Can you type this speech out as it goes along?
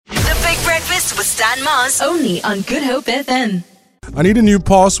Breakfast with Stan Mars. Only on Good Hope FM. I need a new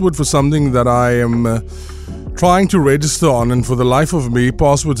password for something that I am trying to register on, and for the life of me,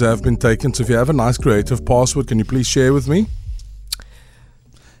 passwords have been taken. So if you have a nice creative password, can you please share with me?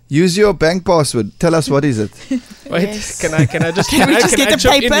 Use your bank password. Tell us, what is it? Wait, Yes. can I just Can we just get the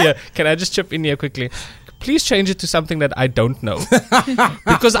chip in paper? here? Can I just chip in here quickly? Please change it to something that I don't know,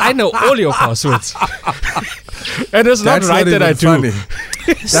 because I know all your passwords, and it's not right that I do. Funny.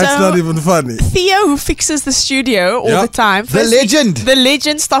 That's not even funny. Theo, who fixes the studio all Yeah. the time. The legend. The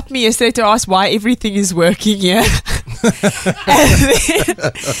legend stopped me yesterday to ask why everything is working here. And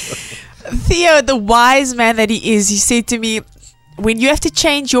then Theo, the wise man that he is, he said to me, when you have to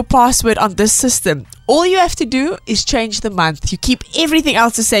change your password on this system, all you have to do is change the month. You keep everything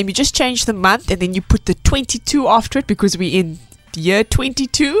else the same. You just change the month and then you put the 22 after it because we're in year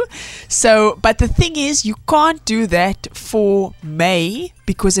 22. So, but the thing is, you can't do that for May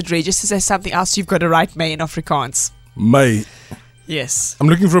because it registers as something else. You've got to write May in Afrikaans. May. Yes. I'm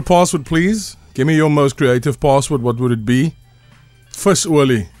looking for a password, please. Give me your most creative password. What would it be? Vis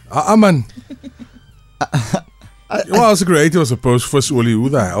olie. Man. Well, as a creative, I suppose, vis olie. Who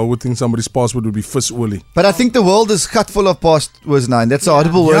the hell would think somebody's password would be vis olie? But I think the world is cut full of passwords now, and that's a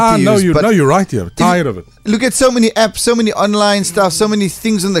horrible word to use. But you're right here. Tired of it. look at so many apps, so many online stuff, so many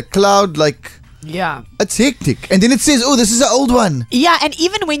things in the cloud. Like, Yeah. it's hectic. And then it says, oh, this is an old one. Yeah, and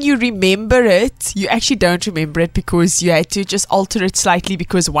even when you remember it, you actually don't remember it because you had to just alter it slightly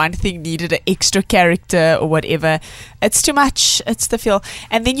because one thing needed an extra character or whatever. It's too much. It's the feel.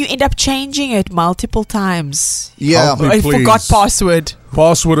 And then you end up changing it multiple times. Yeah. Help me, I please. forgot password.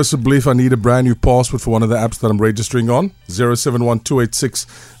 Password is a belief. I need a brand new password for one of the apps that I'm registering on.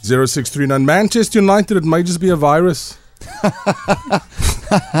 0712860639. Manchester United, it may just be a virus.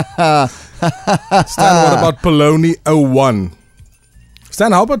 Stan, what about Poloni 01?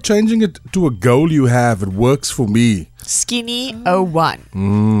 Stan, how about changing it to a goal you have? It works for me. Skinny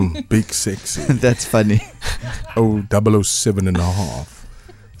 01. Big sexy. That's funny. 007 and a half.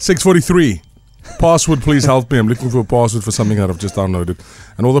 643. Password, please help me. I'm looking for a password for something that I've just downloaded.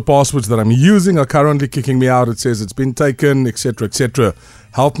 And all the passwords that I'm using are currently kicking me out. It says it's been taken, etc., etc.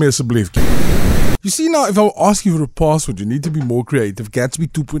 Help me as a belief. You see now, if I ask you for a password, you need to be more creative. Gatsby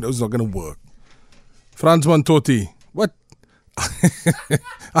 2.0 is not going to work. Franz Mantotti. What?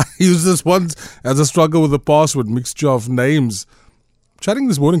 I used this once as a struggle with a password, mixture of names. I'm chatting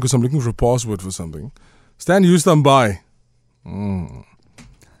this morning because I'm looking for a password for something. Stan Houston by.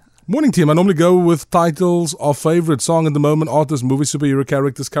 Morning team, I normally go with titles of favorite song at the moment, artist, movie, superhero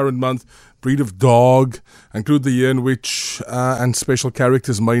characters, current month, breed of dog, include the year in which, and special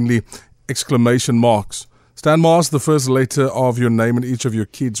characters mainly, exclamation marks. Stan Mars, the first letter of your name and each of your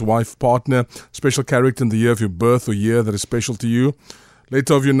kids, wife, partner, special character in the year of your birth or year that is special to you.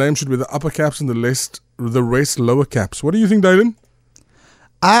 Letter of your name should be the upper caps and the rest lower caps. What do you think, Dylan?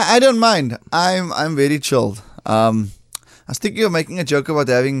 I don't mind. I'm very chilled. I was thinking of making a joke about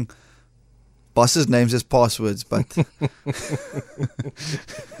having bosses' names as passwords, but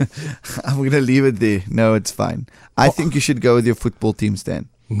I'm going to leave it there. No, it's fine. I think you should go with your football team, Stan.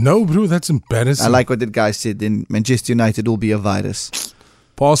 No, bro, that's embarrassing. I like what that guy said. Then Manchester United will be a virus.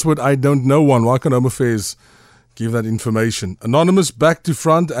 Password, I don't know one. Why can't Home Affairs give that information? Anonymous, back to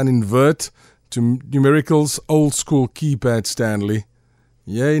front and invert to numericals, old school keypad, Stanley.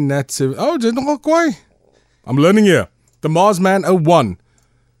 Yay, Nat 7. Oh, just not quite. I'm learning here. The Marsman 01.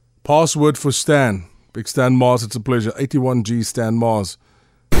 Password for Stan. Big Stan Mars, it's a pleasure. 81G Stan Mars.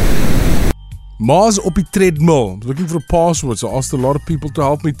 Mars op die treadmill. Looking for a password, so I asked a lot of people to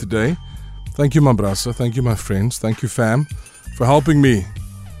help me today. Thank you, my brother. Thank you, my friends. Thank you, fam, for helping me.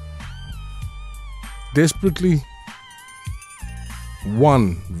 Desperately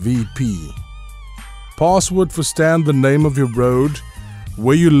 1 VP. Password for Stan, the name of your road,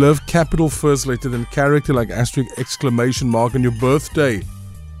 where you live, capital first letter, then character like asterisk, exclamation mark, and your birthday.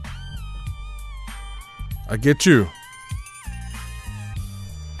 I get you.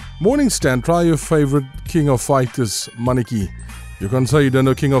 Morning, Stan. Try your favorite King of Fighters, Maniki. You can't say you don't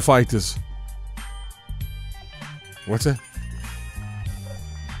know King of Fighters. What's that?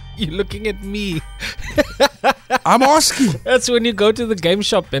 You're looking at me. I'm asking. That's when you go to the game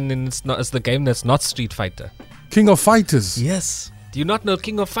shop and then it's the game that's not Street Fighter. King of Fighters. Yes. Do you not know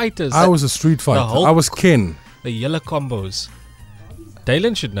King of Fighters? I was a Street Fighter. Hulk. I was Ken. The yellow combos.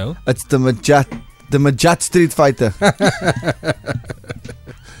 Dylan should know. It's the Majat Street Fighter.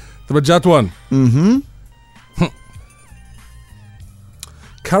 The Bajat one. Mm-hmm.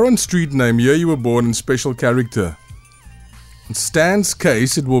 Current street name, year you were born, and special character. In Stan's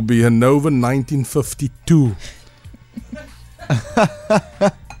case, it will be Hanover 1952.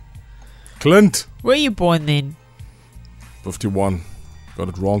 Clint. Were you born then? 51. Got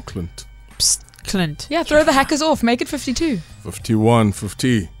it wrong, Clint. Psst, Clint. Yeah, throw the hackers off. Make it 52. 51,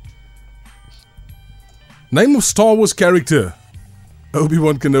 50. Name of Star Wars character.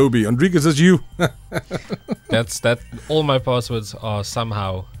 Obi-Wan Kenobi. Enriquez, that's you. That's that. All my passwords are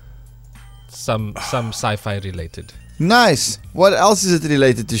somehow some sci-fi related. Nice. What else is it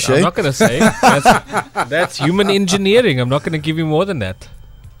related to, I'm Shay? not gonna say. That's human engineering. I'm not gonna give you more than that.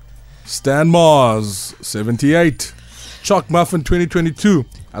 Stan Mars. 78. Chalk Muffin 2022.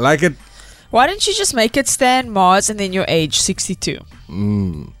 I like it. Why don't you just make it Stan Mars and then your age, 62?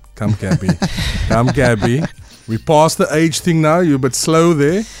 Come, Gabby. Come, Gabby. We passed the age thing now. You're a bit slow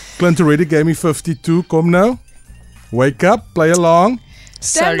there. Clint already gave me 52. Come now. Wake up. Play along.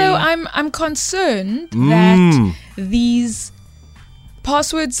 Stan, Sorry. though, I'm concerned that these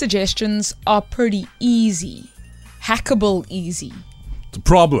password suggestions are pretty easy. Hackable easy. It's a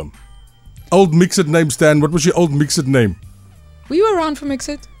problem. Old Mixit name, Stan. What was your old Mixit name? Were you around for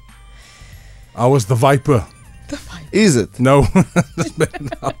Mixit? I was the Viper. Is it? No.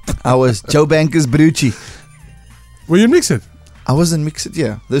 I was Joe Banker's Brucci. Were you in Mixit? I wasn't Mixit,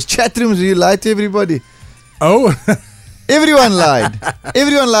 yeah. Those chat rooms where you lied to everybody. Oh. Everyone lied.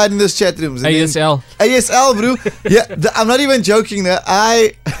 Everyone lied in those chat rooms. And then- ASL. ASL, bro. Yeah, I'm not even joking. This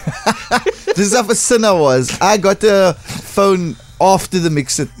is how a sin I was. I got a phone after the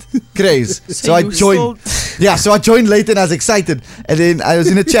Mixit craze. So I you joined. Yeah, so I joined late and I was excited. And then I was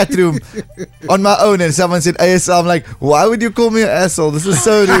in a chat room on my own and someone said ASL. I'm like, why would you call me an asshole? This is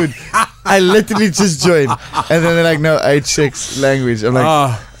so rude. I literally just joined. And then they're like, no, H6 language. I'm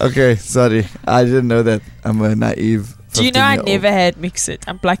like, okay, sorry. I didn't know that. I'm a naive. Do you know I 15-year-old. never had Mixit?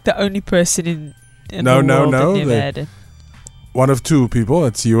 I'm like the only person in No, the no, world no, that never they- had it. One of two people.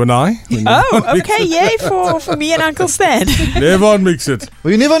 It's you and I. We're never Oh, on okay, yay for me and Uncle Stan. Never on Mixit.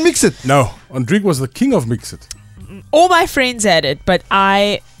 Were you never on Mixit? No. Enrique was the king of Mixit. All my friends had it, but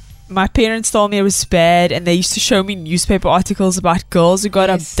my parents told me it was bad, and they used to show me newspaper articles about girls who got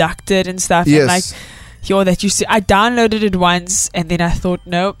Yes. abducted and stuff. Yes. And like, yo, that used to. I downloaded it once, and then I thought,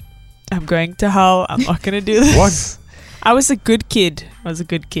 nope, I'm going to hell. I'm not gonna do this. What? I was a good kid.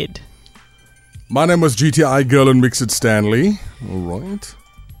 My name was GTI Girl and Mixit Stanley. All right.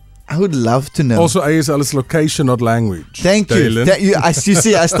 I would love to know. Also, ASL is location, not language. Thank you. Dalen. You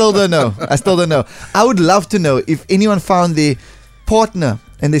see, I still don't know. I would love to know if anyone found their partner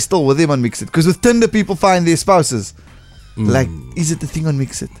and they're still with them on Mixit. Because with Tinder, people find their spouses. Like, is it the thing on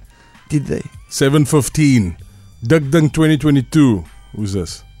Mixit? Did they? 7:15. Dugdung 2022. Who's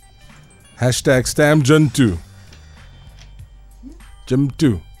this? Hashtag Stam Jim2.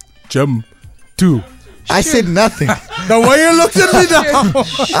 Jim2. Jim2. I said nothing. The way you looked at me now.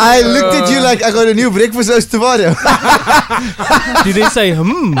 I looked at you like I got a new breakfast roast tomorrow. Did they say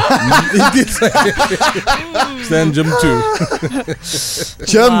He did say Stan Jim2.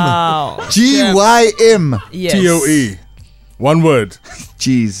 Jim. Wow. G-Y-M. Yes. TOE. One word.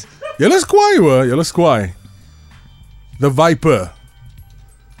 Jeez. Julle is kwaai. The Viper.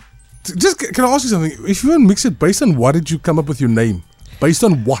 Just can I ask you something? If you mix it, based on what did you come up with your name? Based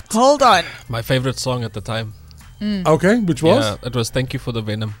on what? Hold on. my favorite song at the time? Okay, which was? Yeah, it was "Thank You for the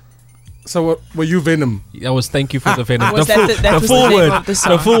Venom." So what, were you Venom? That was "Thank You for the Venom." Was the that full, that was full the name word. of the The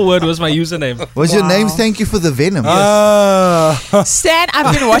song? full word was my username. Was your name Wow. Thank You for the Venom? Stan,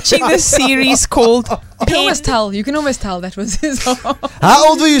 I've been watching this series called You can Pen. almost tell that was his. How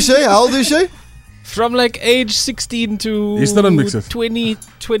old were you, Shay? From like age 16 to He's still on Mixit.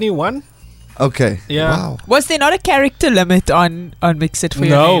 21. Okay. Yeah. Wow. Was there not a character limit on Mixit for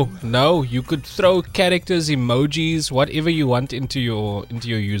your name? No. You could throw characters, emojis, whatever you want into your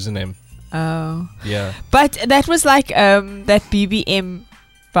username. Oh. Yeah. But that was like that BBM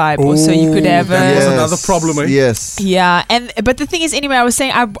vibe. Also, you could have that was a... another problem, eh? Yes. Yeah, but the thing is, anyway, I was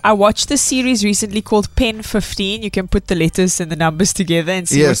saying I watched this series recently called Pen 15. You can put the letters and the numbers together and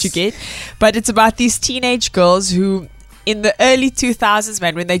see Yes. what you get. But it's about these teenage girls who, in the early 2000s,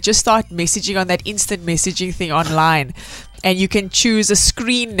 man, when they just start messaging on that instant messaging thing online, and you can choose a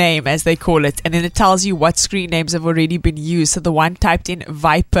screen name, as they call it, and then it tells you what screen names have already been used. So the one typed in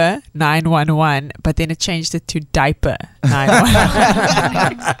Viper 911, but then it changed it to Diaper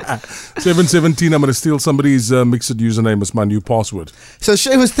 911. 7:17. I'm going to steal somebody's Mixit username as my new password. So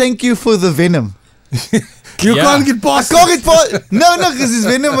Shay was Thank You for the Venom. You Yeah. can't get past Can't get No, because his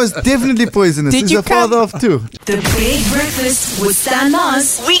venom was definitely poisonous. Did He's you a father of two. The Big Breakfast with Stan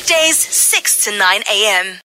Mars. Weekdays 6 to 9 a.m.